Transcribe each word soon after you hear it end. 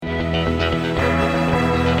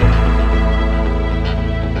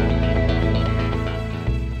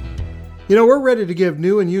We're ready to give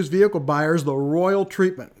new and used vehicle buyers the royal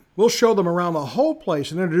treatment. We'll show them around the whole place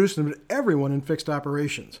and introduce them to everyone in fixed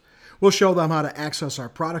operations. We'll show them how to access our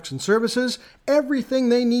products and services, everything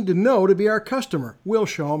they need to know to be our customer. We'll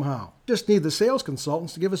show them how. Just need the sales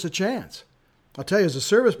consultants to give us a chance. I'll tell you, as a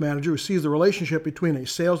service manager who sees the relationship between a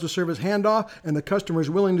sales-to-service handoff and the customer is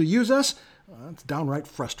willing to use us, it's downright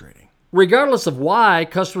frustrating. Regardless of why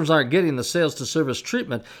customers aren't getting the sales-to-service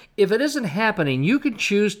treatment, if it isn't happening, you can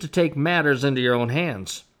choose to take matters into your own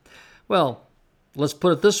hands. Well, let's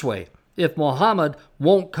put it this way. If Muhammad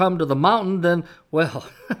won't come to the mountain, then, well,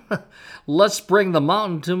 let's bring the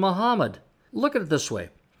mountain to Muhammad. Look at it this way.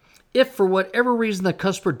 If for whatever reason the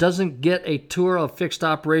customer doesn't get a tour of fixed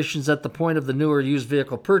operations at the point of the new or used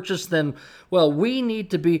vehicle purchase, then, well, we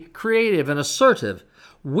need to be creative and assertive.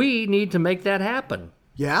 We need to make that happen.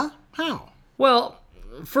 Yeah? How? Well,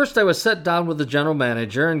 first I would sit down with the general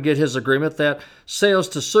manager and get his agreement that sales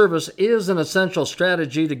to service is an essential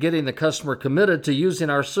strategy to getting the customer committed to using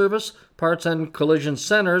our service, parts, and collision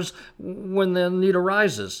centers when the need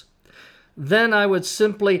arises. Then I would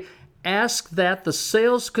simply ask that the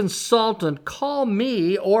sales consultant call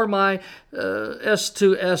me or my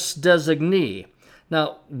S2S designee.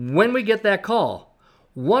 Now, when we get that call,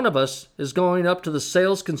 one of us is going up to the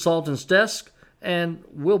sales consultant's desk and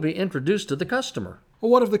we'll be introduced to the customer. Well,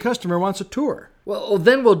 what if the customer wants a tour? Well,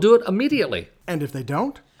 then we'll do it immediately. And if they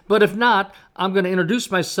don't? But if not, I'm going to introduce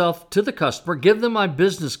myself to the customer, give them my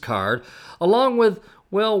business card, along with,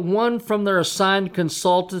 well, one from their assigned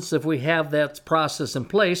consultants if we have that process in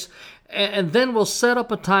place, and then we'll set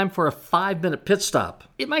up a time for a 5-minute pit stop.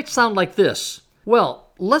 It might sound like this.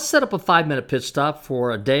 Well, let's set up a 5-minute pit stop for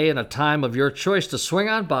a day and a time of your choice to swing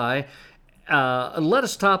on by, and let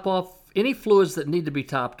us top off any fluids that need to be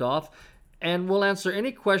topped off, and we'll answer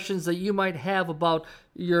any questions that you might have about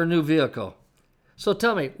your new vehicle. So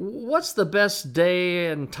tell me, what's the best day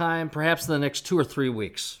and time perhaps in the next 2 or 3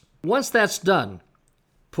 weeks? Once that's done,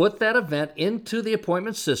 put that event into the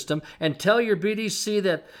appointment system and tell your BDC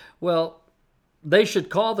that, well, they should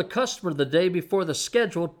call the customer the day before the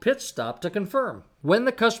scheduled pit stop to confirm. When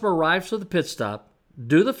the customer arrives for the pit stop,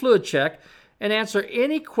 do the fluid check and answer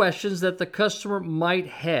any questions that the customer might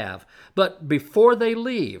have. But before they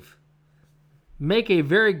leave, make a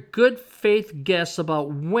very good faith guess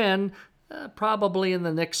about when, probably in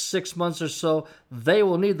the next 6 months or so, they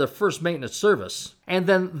will need their first maintenance service. And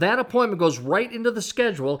then that appointment goes right into the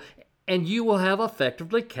schedule and you will have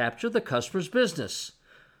effectively captured the customer's business.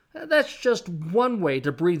 That's just one way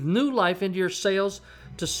to breathe new life into your sales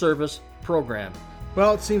to service program.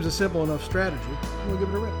 Well, it seems a simple enough strategy. We'll give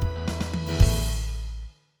it a rip.